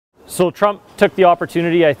So Trump took the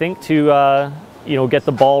opportunity, I think, to get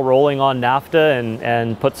the ball rolling on NAFTA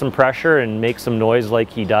and put some pressure and make some noise like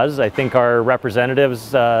he does. I think our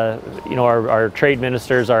representatives, our trade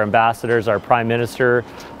ministers, our ambassadors, our prime minister,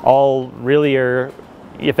 all really are,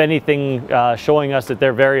 if anything, showing us that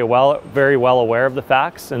they're very well aware of the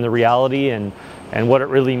facts and the reality and what it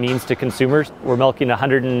really means to consumers. We're milking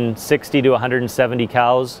 160 to 170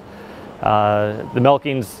 cows. The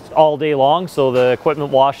milking's all day long, so the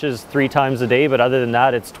equipment washes 3 times a day, but other than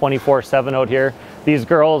that, it's 24/7 out here. These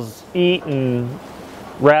girls eat and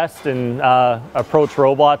rest and approach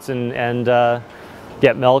robots and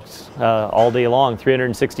get milked all day long,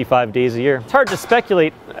 365 days a year. It's hard to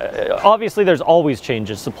speculate. Obviously, there's always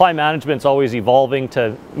changes. Supply management's always evolving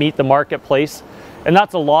to meet the marketplace. And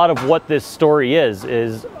that's a lot of what this story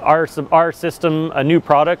is our system, a new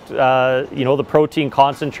product, the protein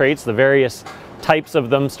concentrates, the various types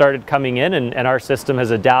of them started coming in, and our system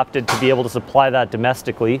has adapted to be able to supply that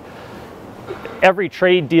domestically. Every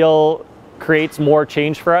trade deal creates more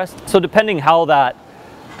change for us. So depending how that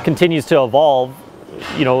continues to evolve,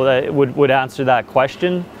 that would answer that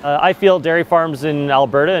question. I feel dairy farms in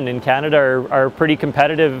Alberta and in Canada are pretty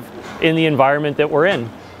competitive in the environment that we're in.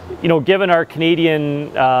 Given our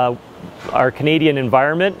Canadian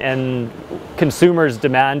environment and consumers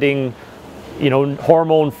demanding,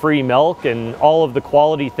 hormone-free milk and all of the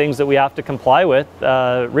quality things that we have to comply with,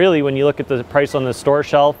 really, when you look at the price on the store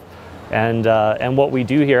shelf and what we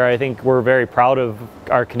do here, I think we're very proud of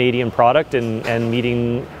our Canadian product and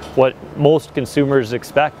meeting what most consumers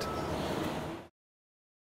expect.